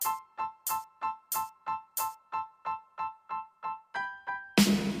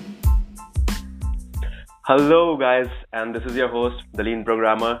Hello, guys, and this is your host, the Lean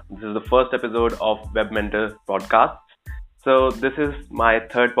Programmer. This is the first episode of Web Mentor podcast. So, this is my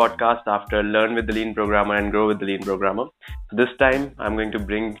third podcast after Learn with the Lean Programmer and Grow with the Lean Programmer. So this time, I'm going to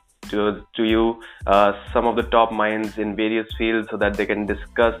bring to you some of the top minds in various fields so that they can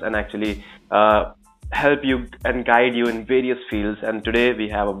discuss and actually help you and guide you in various fields. And today, we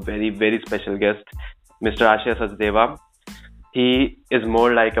have a very special guest, Mr. Ashaya Sachdeva. He is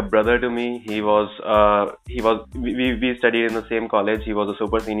more like a brother to me. We studied in the same college. He was a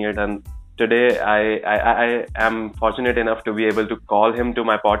super senior, and today I am fortunate enough to be able to call him to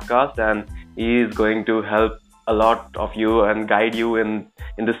my podcast, and he is going to help a lot of you and guide you in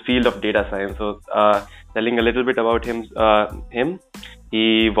this field of data science. So, telling a little bit about him,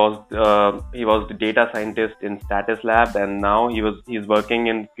 he was the data scientist in Status Lab, and now he's working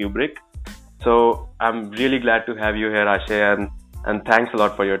in Kubrick. So I'm really glad to have you here, Ashay, and thanks a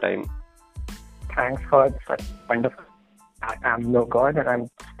lot for your time. Thanks for such wonderful. I'm no god, and I'm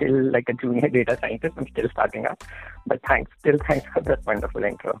still like a junior data scientist. I'm still starting up, but thanks for that wonderful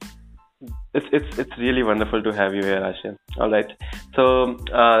intro. It's really wonderful to have you here, Ashay. All right. So,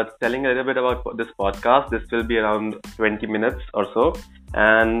 telling a little bit about this podcast, this will be around 20 minutes or so,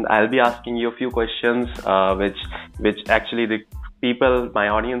 and I'll be asking you a few questions, which actually the people, my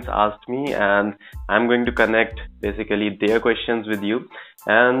audience asked me, and I'm going to connect basically their questions with you,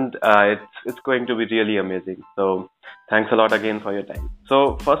 and it's going to be really amazing. So thanks a lot again for your time.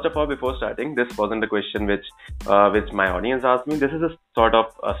 So first of all, before starting, this wasn't a question which my audience asked me. This is a sort of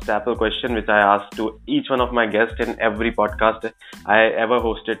a staple question which I asked to each one of my guests in every podcast I ever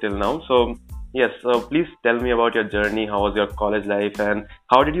hosted till now. So yes, so please tell me about your journey. How was your college life, and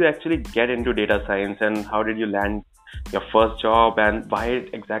how did you actually get into data science, and how did you land your first job, and why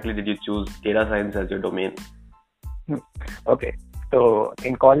exactly did you choose data science as your domain? Okay, so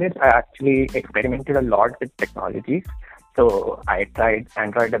in college, I actually experimented a lot with technology. So I tried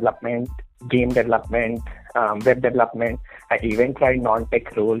Android development, game development, web development. I even tried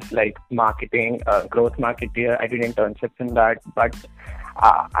non-tech roles like marketing, growth marketer. I did internships in that, but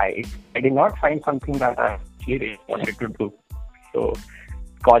I did not find something that I actually really wanted to do. So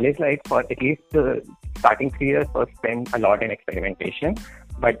college life for at least the starting 3 years was spent a lot in experimentation.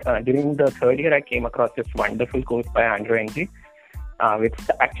 But during the third year, I came across this wonderful course by Andrew Ng, which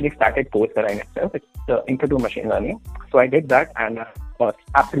actually started Coursera in itself. It's the Intro to Machine Learning. So I did that and was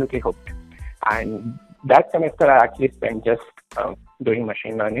absolutely hooked. And that semester, I actually spent just doing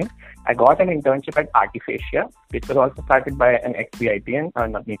machine learning. I got an internship at Artifacia, which was also started by an ex-VIPN,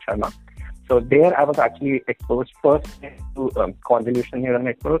 Navneet Sharma. So there I was actually exposed first to convolutional neural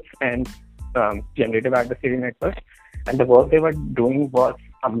networks and generative adversarial networks. And the work they were doing was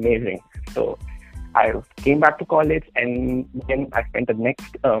amazing. So I came back to college, and then I spent the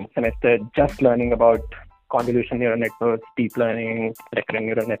next semester just learning about convolutional neural networks, deep learning, recurrent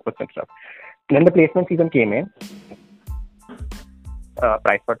neural networks and stuff. And then the placement season came in,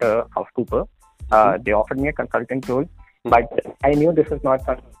 PricewaterhouseCoopers. They offered me a consultant role, but I knew this is not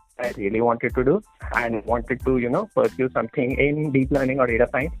something I really wanted to do and wanted to, pursue something in deep learning or data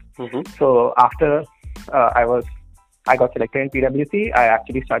science. So after I got selected in PwC, I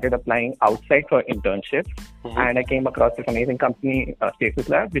actually started applying outside for internships, and I came across this amazing company, Stasis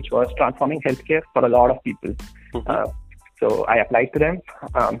Lab, which was transforming healthcare for a lot of people. So I applied to them.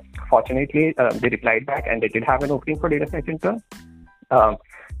 Fortunately, they replied back, and they did have an opening for data science intern.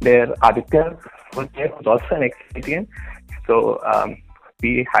 Their Aditya was there, was also an ex-VIPN. So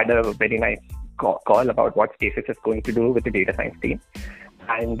we had a very nice call about what Stasis is going to do with the data science team.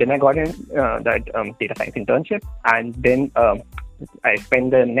 And then I got in that data science internship, and then I spent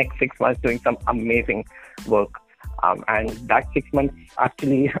the next 6 months doing some amazing work. And that 6 months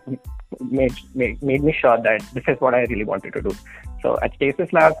actually made me sure that this is what I really wanted to do. So at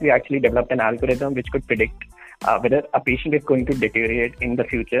Stasis Labs, we actually developed an algorithm which could predict whether a patient is going to deteriorate in the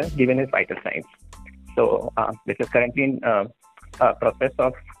future given his vital signs. So this is currently in process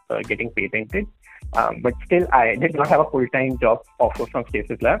of getting patented. But still, I did not have a full-time job offer from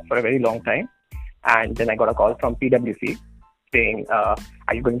Stasis Lab for a very long time. And then I got a call from PwC saying, are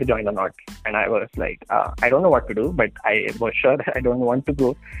you going to join or not? And I was like, I don't know what to do, but I was sure that I don't want to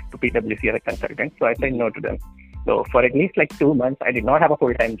go to PwC as a consultant. So I said no to them. So for at least like 2 months, I did not have a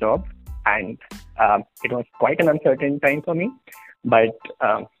full-time job. And it was quite an uncertain time for me. But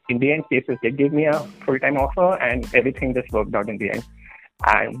in the end, Stasis did give me a full-time offer, and everything just worked out in the end.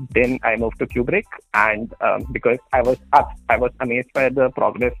 And then I moved to Kubrick, and because I was amazed by the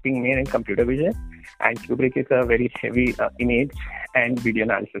progress being made in computer vision, and Kubrick is a very heavy image and video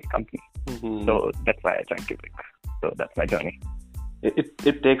analysis company. So that's why I joined Kubrick. So that's my journey.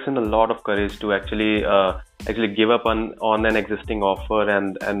 it takes in a lot of courage to actually give up on an existing offer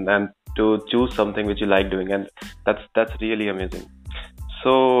and to choose something which you like doing, and that's really amazing.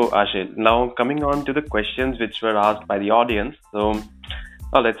 So Ashil, now coming on to the questions which were asked by the audience. So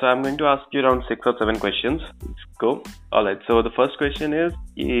all right, so I'm going to ask you around 6 or 7 questions. Let's go. All right, so the first question is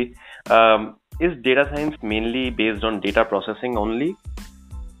data science mainly based on data processing only?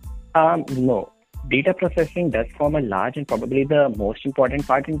 No. Data processing does form a large and probably the most important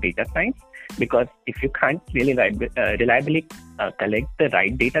part in data science, because if you can't really reliably collect the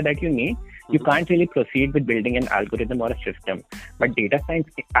right data that you need, you can't really proceed with building an algorithm or a system. But data science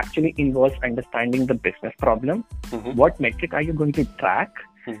actually involves understanding the business problem. What metric are you going to track?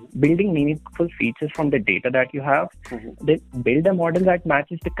 Building meaningful features from the data that you have, then build a model that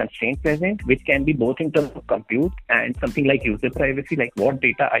matches the constraint present, which can be both in terms of compute and something like user privacy, like what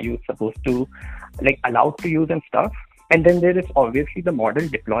data are you supposed to allowed to use and stuff. And then there is obviously the model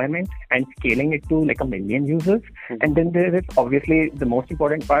deployment and scaling it to 1 million users. And then there is obviously the most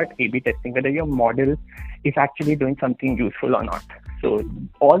important part, A/B testing, whether your model is actually doing something useful or not. So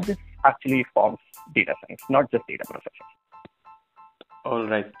all this actually forms data science, not just data processing. All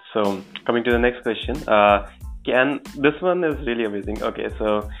right. So coming to the next question, this one is really amazing. Okay,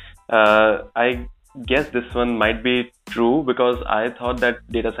 so I guess this one might be true, because I thought that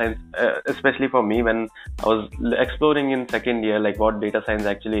data science, especially for me when I was exploring in second year, like what data science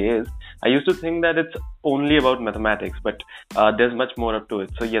actually is, I used to think that it's only about mathematics, but there's much more up to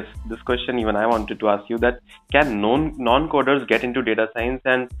it. So yes, this question even I wanted to ask you, that can non-coders get into data science,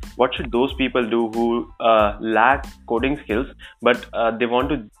 and what should those people do who lack coding skills but they want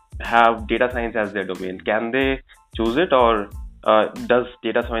to have data science as their domain? Can they choose it, or does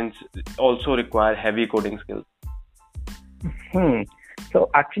data science also require heavy coding skills? So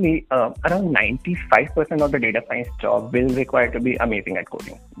actually, around 95% of the data science job will require to be amazing at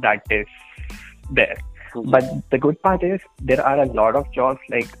coding. That is there. But the good part is there are a lot of jobs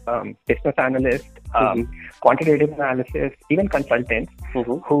like business analysts, quantitative analysis, even consultants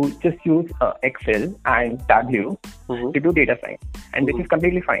who just use Excel and Tableau to do data science. And this is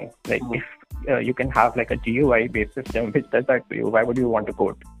completely fine. Like if you can have a GUI based system which does that for you, why would you want to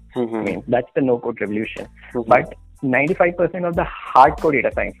code? I mean, that's the no-code revolution. But 95% of the hardcore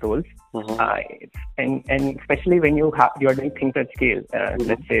data science roles, and especially when you are doing things at scale,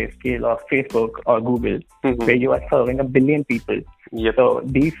 let's say scale of Facebook or Google, where you are serving 1 billion people. So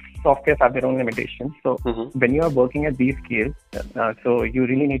these softwares have their own limitations. So when you are working at these scales, so you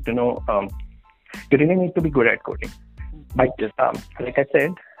really need to know, you really need to be good at coding. But like I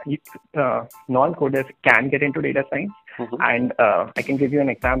said, non-coders can get into data science. And I can give you an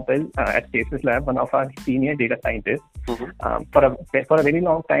example. At Stasis Lab, one of our senior data scientists, for a very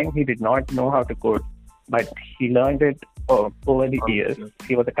long time, he did not know how to code, but he learned it over the years.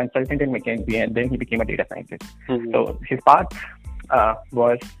 He was a consultant in McKinsey, and then he became a data scientist. So his path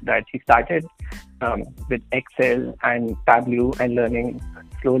was that he started with Excel and Tableau and learning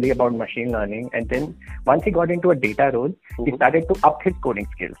slowly about machine learning. And then once he got into a data role, he started to up his coding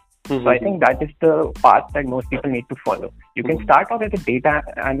skills. So I think that is the path that most people need to follow. You can start off as a data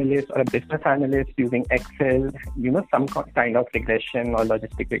analyst or a business analyst using Excel, some kind of regression or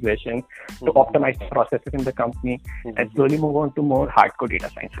logistic regression to optimize the processes in the company, and slowly move on to more hardcore data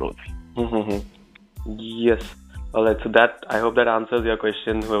science roles. Yes. All right. So I hope that answers your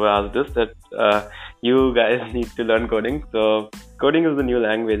question, whoever asked this, that you guys need to learn coding. So coding is the new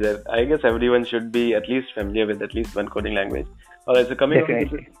language. I guess everyone should be at least familiar with at least one coding language. All right. So coming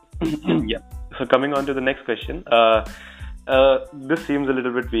on to the next question. This seems a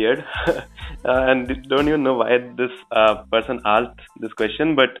little bit weird, and don't even know why this person asked this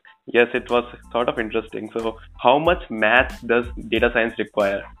question, but yes, it was sort of interesting. So how much math does data science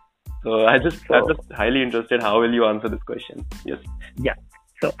require? So I'm just highly interested. How will you answer this question? Yes. Yeah.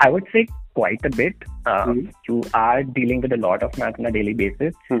 So I would say quite a bit. You are dealing with a lot of math on a daily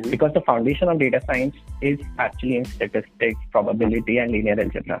basis, because the foundation of data science is actually in statistics, probability, and linear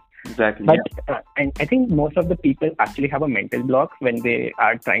algebra. Exactly. But and I think most of the people actually have a mental block when they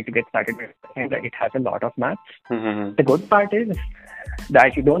are trying to get started with it, and it has a lot of math. The good part is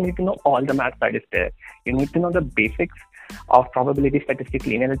that you don't need to know all the math that is there. You need to know the basics of probability, statistics,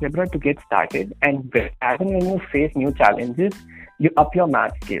 linear algebra to get started. And as and when you face new challenges, you up your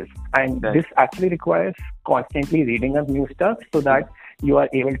math skills. And this actually requires constantly reading up new stuff so that you are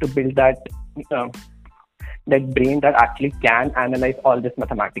able to build that brain that actually can analyze all this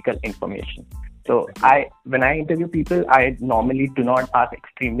mathematical information. So when I interview people, I normally do not ask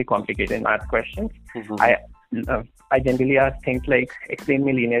extremely complicated math questions. I generally ask things like, explain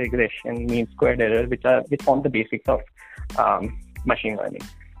me linear regression, mean squared error, which form the basics of machine learning.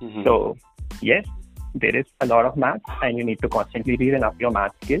 So yes, there is a lot of math, and you need to constantly read and up your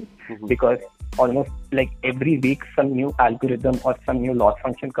math skills, because almost like every week some new algorithm or some new loss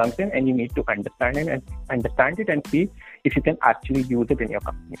function comes in, and you need to understand it and see if you can actually use it in your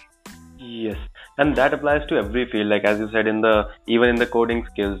company. Yes, and that applies to every field. Like as you said, even in the coding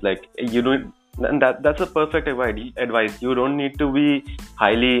skills, like you don't. And that's a perfect advice. You don't need to be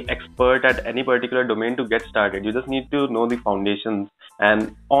highly expert at any particular domain to get started. You just need to know the foundations,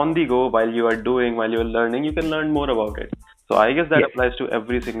 and on the go, while you're learning, you can learn more about it. So I guess that applies to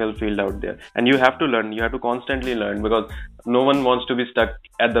every single field out there. And you have to learn. You have to constantly learn, because no one wants to be stuck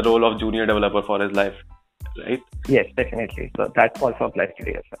at the role of junior developer for his life, right? Yes, definitely. So that also applies to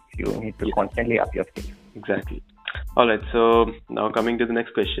yourself. You need to constantly up your skills. Exactly. All right. So now coming to the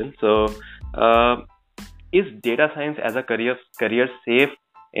next question. So, is data science as a career safe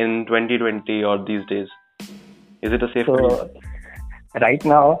in 2020 or these days? Is it a safe career? Right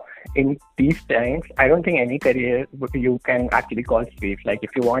now, in these times, I don't think any career you can actually call safe. Like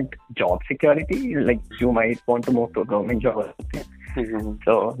if you want job security, like you might want to move to a government job or something.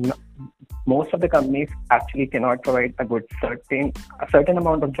 So most of the companies actually cannot provide a certain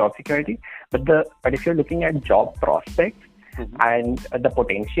amount of job security. But if you're looking at job prospects and the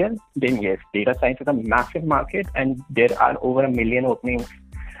potential, then yes, data science is a massive market, and there are over 1 million openings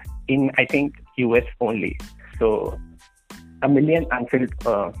in, I think, US only. So 1 million unfilled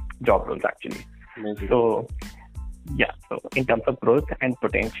job roles actually. Amazing. So yeah, so in terms of growth and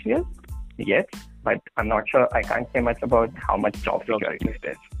potential, yes, but I'm not sure. I can't say much about how much job security is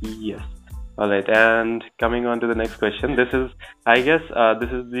there. Yes. All right. And coming on to the next question, this is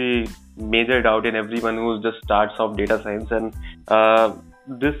the major doubt in everyone who just starts off data science, and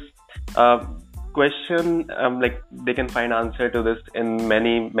this question, like they can find answer to this in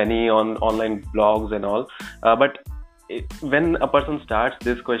many on online blogs and all, but when a person starts,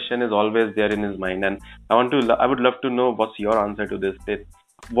 this question is always there in his mind, and I would love to know what's your answer to this.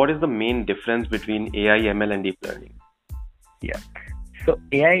 What is the main difference between AI, ML, and deep learning? Yeah. So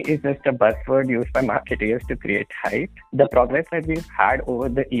AI is just a buzzword used by marketers to create hype. The progress that we've had over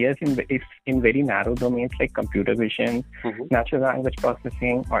the years is in very narrow domains like computer vision, natural language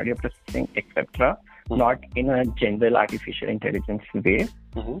processing, audio processing, etc. Not in a general artificial intelligence way.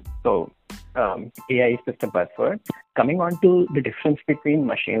 So AI is just a buzzword. Coming on to the difference between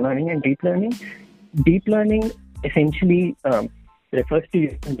machine learning and deep learning essentially refers to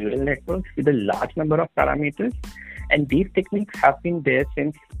using neural networks with a large number of parameters. And these techniques have been there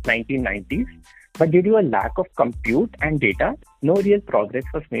since 1990s, but due to a lack of compute and data, no real progress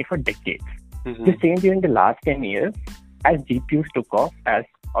was made for decades. The same during the last 10 years, as GPUs took off, as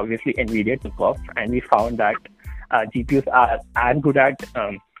obviously NVIDIA took off, and we found that GPUs are as good at,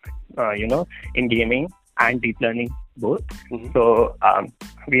 in gaming and deep learning both. So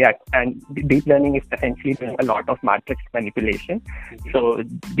and deep learning is essentially doing a lot of matrix manipulation. So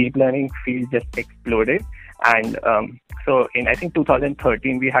deep learning field just exploded. And so in, I think,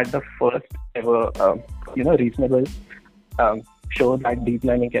 2013, we had the first ever, reasonable show that deep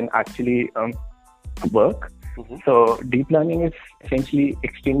learning can actually work. So deep learning is essentially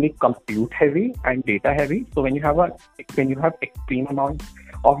extremely compute heavy and data heavy. So when you have extreme amount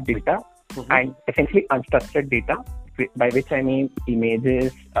of data and essentially unstructured data, by which I mean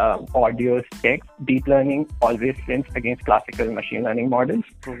images, audios, text, deep learning always wins against classical machine learning models.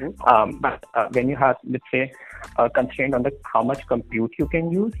 But when you have, let's say, a constraint on how much compute you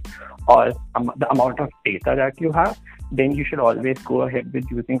can use or the amount of data that you have, then you should always go ahead with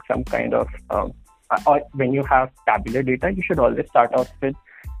using some kind of, or when you have tabular data, you should always start off with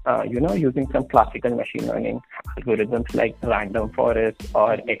using some classical machine learning algorithms like random forest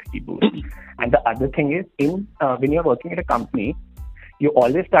or XGBoost. And the other thing is, when you're working at a company, you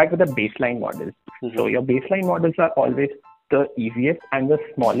always start with a baseline model. So your baseline models are always the easiest and the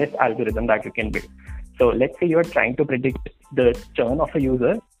smallest algorithm that you can build. So let's say you're trying to predict the churn of a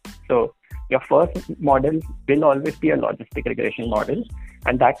user. So your first model will always be a logistic regression model,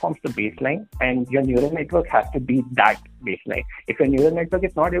 and that forms the baseline, and your neural network has to beat that baseline. If your neural network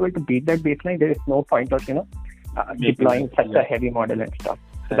is not able to beat that baseline, there is no point of deploying such a heavy model and stuff.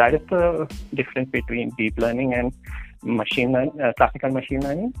 So that is the difference between deep learning and classical machine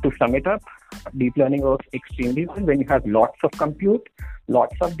learning. To sum it up, deep learning works extremely well when you have lots of compute,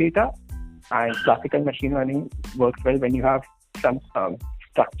 lots of data, and classical machine learning works well when you have some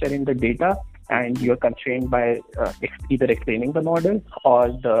structure in the data and you're constrained by either explaining the model or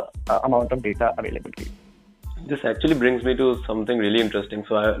the amount of data available to you. This actually brings me to something really interesting.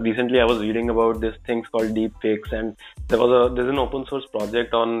 So recently I was reading about these things called deepfakes, and there's an open source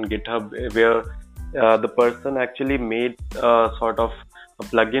project on GitHub where the person actually made sort of a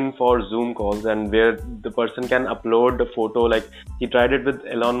plugin for Zoom calls, and where the person can upload the photo. Like he tried it with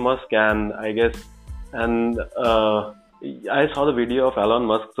Elon Musk, and I guess, and I saw the video of Elon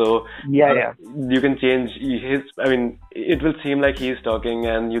Musk. So Yeah. you can change his. I mean, it will seem like he's talking,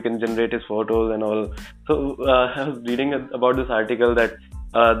 and you can generate his photos and all. So I was reading about this article that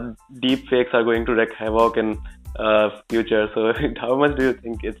deep fakes are going to wreak havoc in future. So how much do you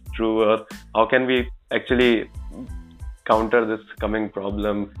think it's true, or how can we actually counter this coming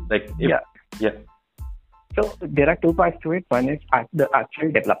problem? Like, if, yeah. So there are two parts to it. One is the actual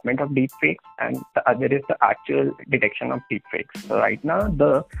development of deepfakes, and the other is the actual detection of deepfakes. So right now,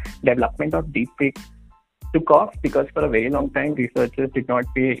 the development of deepfakes took off because for a very long time, researchers did not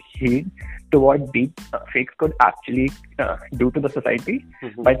pay heed to what deepfakes could actually do to the society.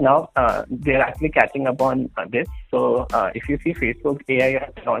 Mm-hmm. But now they're actually catching up on this. So if you see, Facebook AI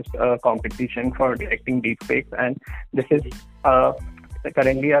has launched a competition for detecting deepfakes, and this is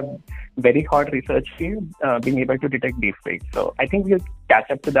currently a very hot research field, being able to detect deepfakes. So I think we'll catch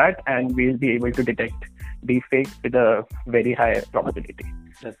up to that, and we'll be able to detect deepfakes with a very high probability.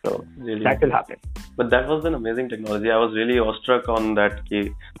 So really that will happen. But that was an amazing technology. I was really awestruck on that.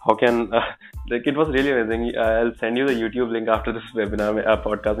 How can like it was really amazing. I'll send you the YouTube link after this webinar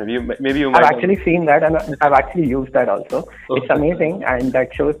podcast. Maybe you might. I've actually seen that, and I've actually used that also. It's amazing, and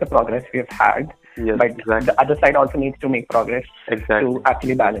that shows the progress we've had. Yes, but exactly. The other side also needs to make progress to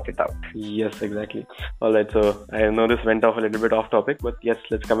actually balance it out. Yes, exactly. All right. So I know this went off a little bit off topic, but yes,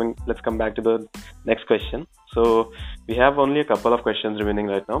 let's come back to the next question. So we have only a couple of questions remaining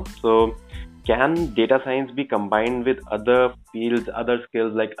right now. So can data science be combined with other fields, other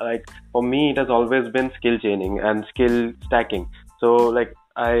skills? Like for me, it has always been skill chaining and skill stacking. So like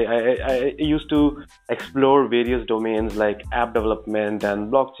I used to explore various domains like app development and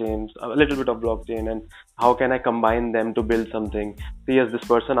blockchains, a little bit of blockchain, and how can I combine them to build something. So yes, this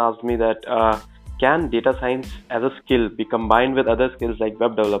person asked me that can data science as a skill be combined with other skills like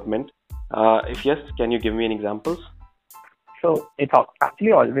web development? If yes, can you give me any examples? So it's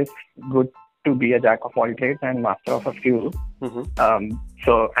actually always good to be a jack of all trades and master of a few. Mm-hmm.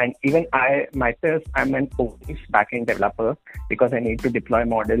 And even I myself, I'm an OS backend developer because I need to deploy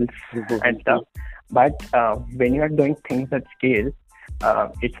models and stuff. But when you are doing things at scale,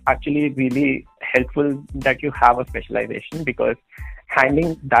 it's actually really helpful that you have a specialization, because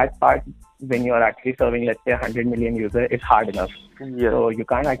handling that part when you are actually serving, let's say, 100 million users is hard enough. Yeah. So you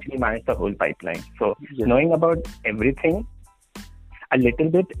can't actually manage the whole pipeline. So knowing about everything a little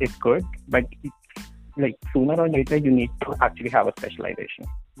bit is good, but like sooner or later you need to actually have a specialization.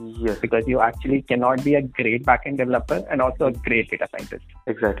 Yes. Because you actually cannot be a great backend developer and also a great data scientist.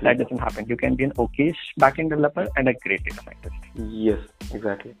 Exactly. That doesn't happen. You can be an okayish backend developer and a great data scientist. Yes,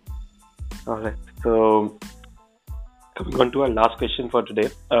 exactly. All right. So coming on to our last question for today.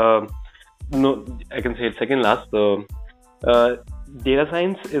 No, I can say it's second last. So data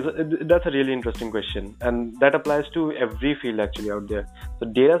science that's a really interesting question, and that applies to every field actually out there. So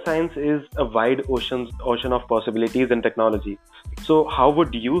data science is a wide ocean of possibilities and technology. So how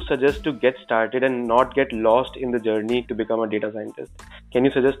would you suggest to get started and not get lost in the journey to become a data scientist? Can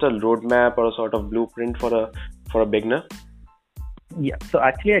you suggest a roadmap or a sort of blueprint for a beginner? Yeah, so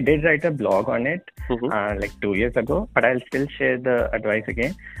actually I did write a blog on it like 2 years ago, but I'll still share the advice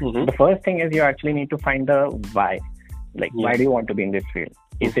again. The first thing is you actually need to find the why. Like, why do you want to be in this field?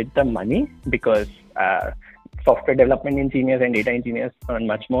 Is it the money? Because software development engineers and data engineers earn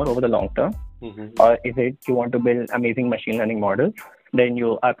much more over the long term. Or is it you want to build amazing machine learning models? Then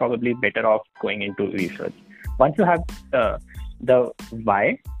you are probably better off going into research. Once you have the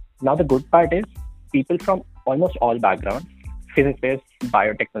why, now the good part is people from almost all backgrounds, physicists,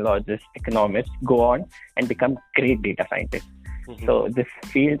 biotechnologists, economists, go on and become great data scientists. So this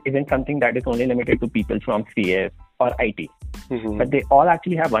field isn't something that is only limited to people from CS or IT, but they all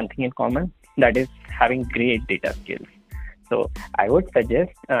actually have one thing in common, that is having great data skills. So I would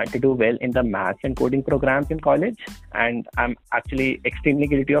suggest to do well in the maths and coding programs in college, and I'm actually extremely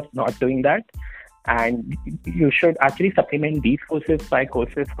guilty of not doing that. And you should actually supplement these courses by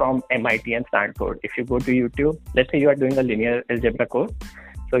courses from MIT and Stanford. If you go to YouTube, let's say you are doing a linear algebra course,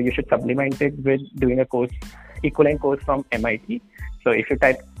 so you should supplement it with doing a equivalent course from MIT. So if you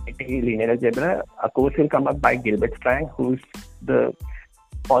type MIT linear algebra, a course will come up by Gilbert Strang, who's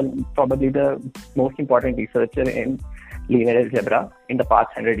probably the most important researcher in linear algebra in the past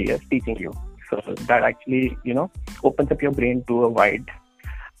 100 years, teaching you. So that actually, opens up your brain to a wide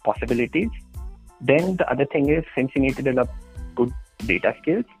possibilities. Then the other thing is, since you need to develop good data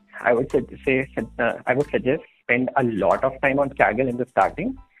skills, I would suggest spend a lot of time on Kaggle in the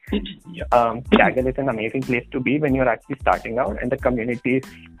starting, Kaggle is an amazing place to be when you're actually starting out, and the community is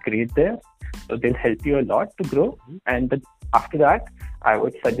great there. So they'll help you a lot to grow. And after that, I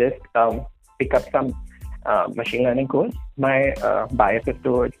would suggest pick up some machine learning course. My bias is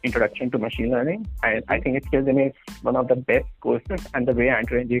towards introduction to machine learning, and I think Skillzame is one of the best courses, and the way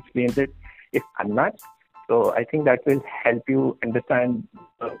Andrew Ng explains it is unmatched. So I think that will help you understand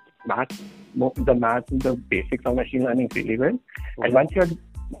the math and the basics of machine learning really well. And once you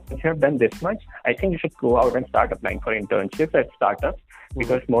have done this much, I think you should go out and start applying for internships at startups,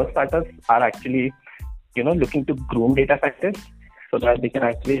 because most startups are actually, looking to groom data scientists so that they can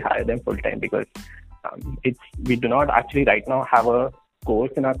actually hire them full time, because we do not actually right now have a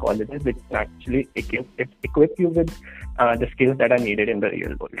course in our colleges which can actually equip you with the skills that are needed in the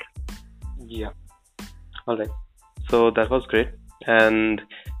real world. Yeah. All right. So that was great. And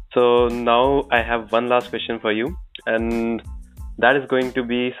so now I have one last question for you, and that is going to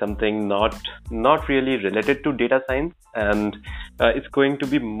be something not really related to data science, and it's going to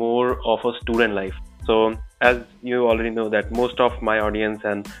be more of a student life. So as you already know that most of my audience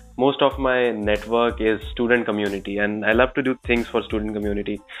and most of my network is student community, and I love to do things for student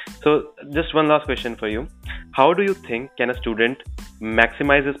community. So just one last question for you. How do you think can a student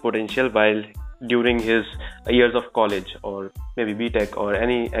maximize his potential while during his years of college, or maybe BTech or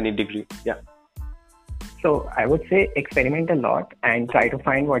any degree? Yeah. So I would say experiment a lot and try to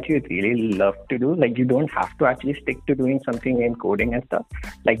find what you really love to do. Like, you don't have to actually stick to doing something in coding and stuff.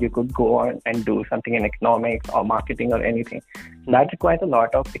 Like, you could go on and do something in economics or marketing or anything. That requires a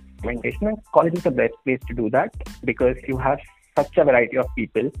lot of experimentation, and college is the best place to do that, because you have such a variety of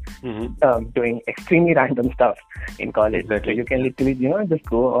people doing extremely random stuff in college. Exactly. So you can literally, just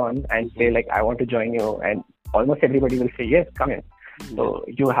go on and say like, I want to join you, and almost everybody will say, yes, come in. So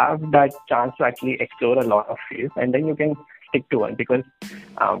you have that chance to actually explore a lot of fields, and then you can stick to one, because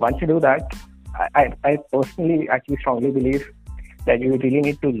once you do that, I personally actually strongly believe that you really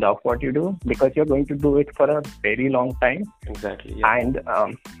need to love what you do, because you're going to do it for a very long time. Exactly. Yeah.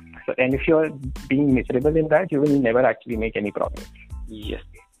 And if you're being miserable in that, you will never actually make any progress. Yes,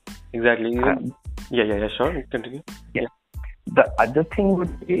 exactly. Yeah, sure. Continue. Yeah. The other thing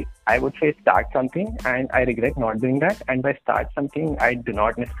would be, I would say, start something, and I regret not doing that. And by start something, I do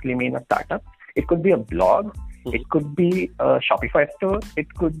not necessarily mean a startup. It could be a blog, it could be a Shopify store,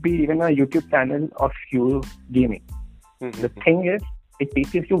 it could be even a YouTube channel of you gaming. The thing is, it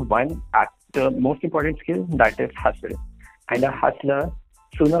teaches you the most important skill, that is hustle. And a hustler,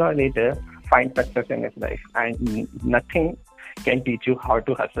 sooner or later, finds success in his life. And nothing can teach you how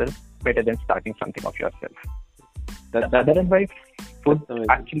to hustle better than starting something of yourself. The other advice would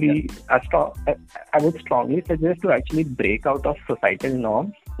actually, I would strongly suggest to actually break out of societal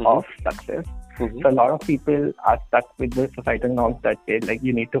norms of success. So a lot of people are stuck with the societal norms that say, like,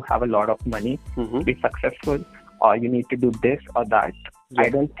 you need to have a lot of money to be successful, or you need to do this or that. I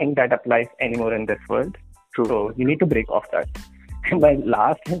don't think that applies anymore in this world. True. So you need to break off that. And my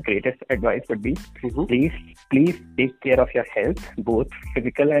last and greatest advice would be, please take care of your health, both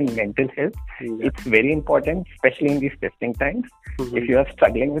physical and mental health. It's very important, especially in these testing times. If you are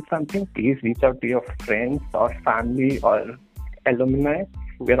struggling with something, please reach out to your friends or family or alumni.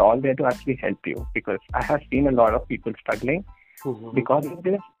 We're all there to actually help you, because I have seen a lot of people struggling because of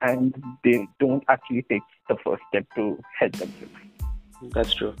this, and they don't actually take the first step to help themselves.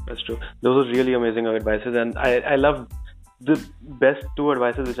 That's true. Those are really amazing advices, and I love the best two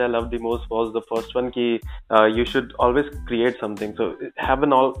advices which I love the most was the first one, you should always create something. So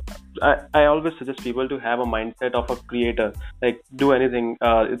I always suggest people to have a mindset of a creator. Like, do anything.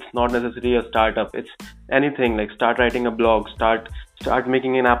 It's not necessarily a startup. It's anything. Like, start writing a blog, start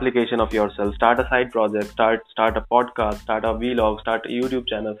making an application of yourself, start a side project, start a podcast, start a vlog, start a YouTube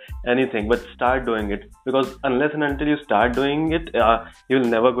channel, anything, but start doing it. Because unless and until you start doing it, you'll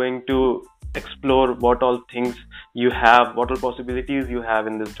never going to explore what all things you have, what all possibilities you have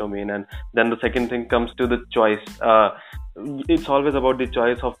in this domain. And then the second thing comes to the choice. It's always about the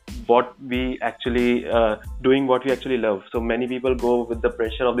choice of what we actually doing what we actually love. So many people go with the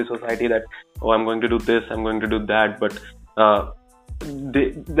pressure of the society that, oh, I'm going to do this, I'm going to do that, but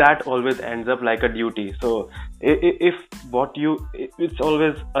that always ends up like a duty. So it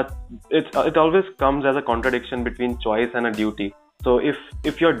always comes as a contradiction between choice and a duty. So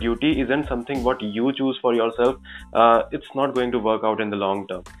if your duty isn't something what you choose for yourself, it's not going to work out in the long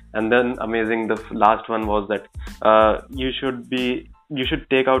term. And then the last one was that you should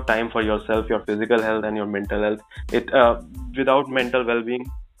take out time for yourself, your physical health and your mental health. Without mental well-being,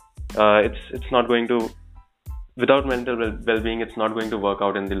 it's not going to without mental well-being, it's not going to work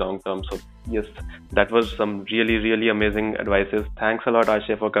out in the long term. So yes, that was some really, really amazing advices. Thanks a lot,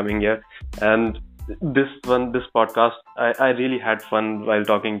 Ashay, for coming here. And this podcast, I really had fun while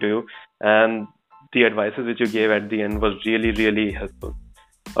talking to you, and the advices which you gave at the end was really, really helpful.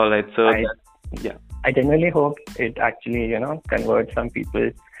 All right, so yeah. I genuinely hope it actually, converts some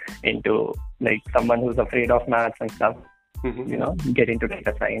people into like someone who's afraid of maths and stuff, get into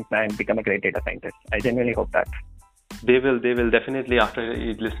data science and become a great data scientist. I genuinely hope that. They will definitely, after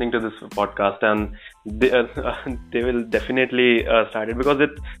listening to this podcast, and they will definitely start it, because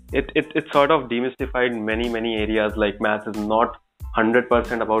it sort of demystified many areas. Like maths is not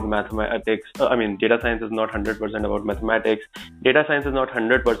 100% about mathematics. Data science is not 100% about mathematics. Data science is not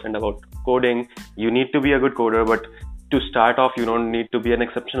 100% about coding. You need to be a good coder, but to start off, you don't need to be an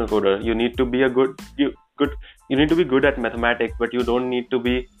exceptional coder. You need to be you need to be good at mathematics, but you don't need to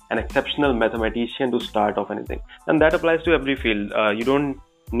be an exceptional mathematician to start off anything. And that applies to every field. You don't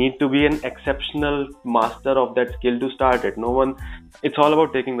need to be an exceptional master of that skill to start it. It's all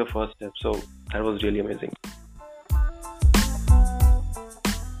about taking the first step. So that was really amazing.